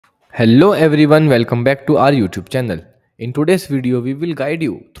Hello everyone, welcome back to our YouTube channel. In today's video, we will guide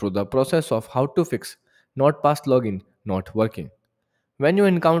you through the process of how to fix NordPass login not working. When you're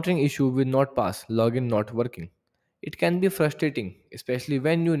encountering issue with NordPass login not working, it can be frustrating, especially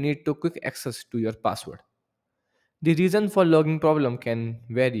when you need to quick access to your password. The reason for logging problem can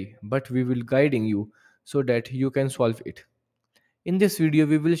vary, but we will guiding you so that you can solve it. In this video,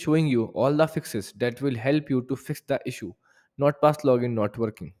 we will showing you all the fixes that will help you to fix the issue NordPass login not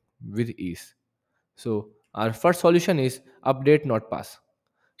working with ease. So our first solution is update NotPass.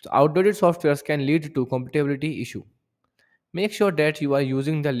 So outdated softwares can lead to compatibility issue. Make sure that you are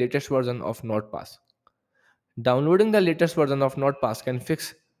using the latest version of NotPass. Downloading the latest version of NotPass can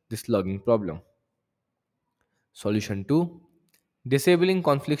fix this logging problem. Solution 2. Disabling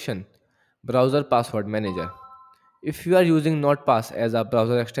confliction browser password manager. If you are using NotPass as a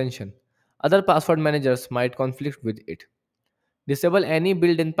browser extension, other password managers might conflict with it. Disable any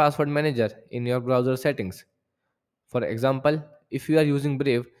built-in password manager in your browser settings. For example, if you are using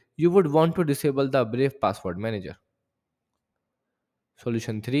Brave, you would want to disable the Brave password manager.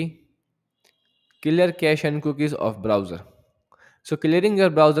 Solution 3. Clear cache and cookies of browser. So clearing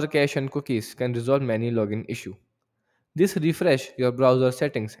your browser cache and cookies can resolve many login issue. This refresh your browser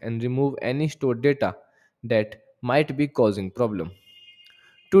settings and remove any stored data that might be causing problem.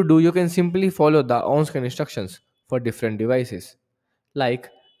 To do, you can simply follow the on-screen instructions for different devices. Like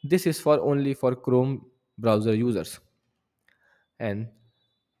this is for only for Chrome browser users, and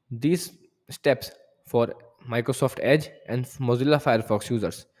these steps for Microsoft Edge and Mozilla Firefox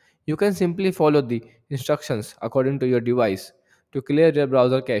users. You can simply follow the instructions according to your device to clear your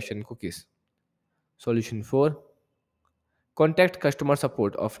browser cache and cookies. Solution 4. Contact customer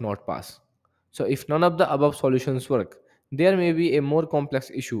support of NotPass. So if none of the above solutions work, there may be a more complex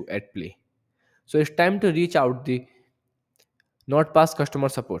issue at play. So it's time to reach out the NotPass customer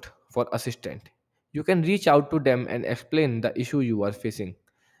support for assistance. You can reach out to them and explain the issue you are facing.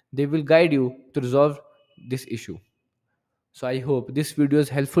 They will guide you to resolve this issue. So I hope this video is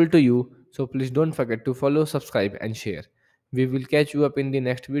helpful to you. So please don't forget to follow, subscribe and share. We will catch you up in the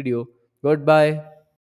next video. Goodbye.